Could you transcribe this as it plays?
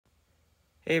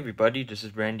Hey everybody, this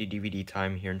is Randy DVD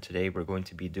Time here, and today we're going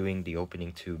to be doing the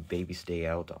opening to Baby's Day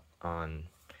Out on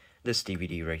this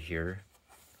DVD right here.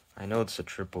 I know it's a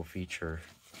triple feature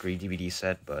 3 DVD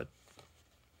set, but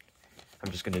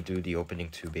I'm just going to do the opening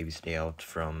to Baby's Day Out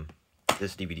from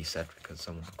this DVD set because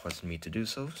someone requested me to do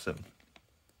so. So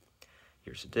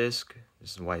here's the disc.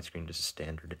 This is widescreen, this is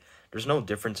standard. There's no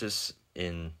differences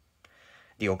in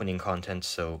the opening content,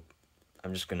 so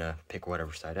I'm just going to pick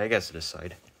whatever side. I guess this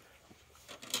side.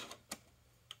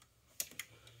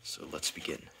 So let's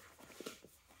begin.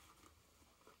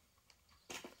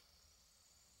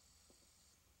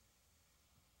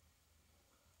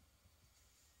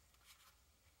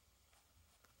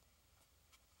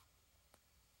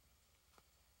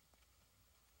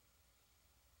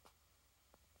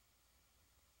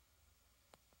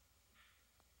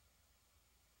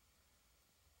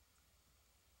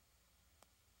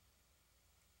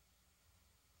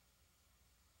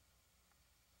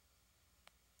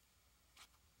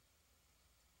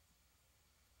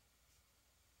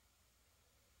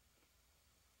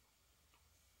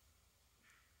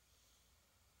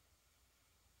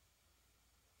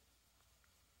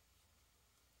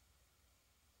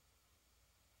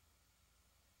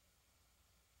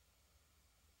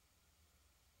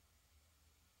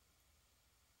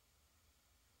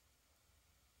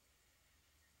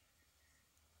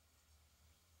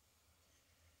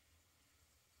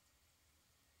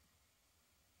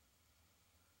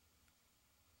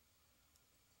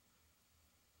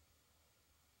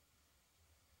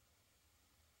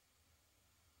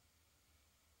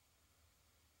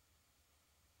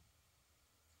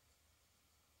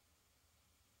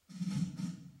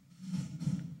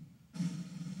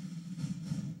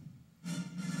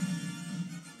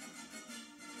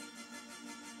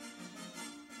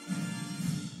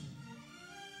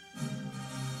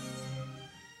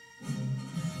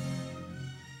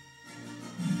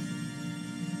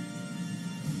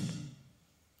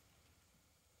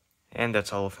 And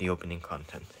that's all of the opening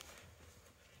content.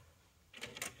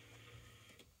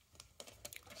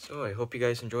 So I hope you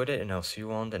guys enjoyed it, and I'll see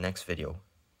you on the next video.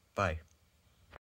 Bye.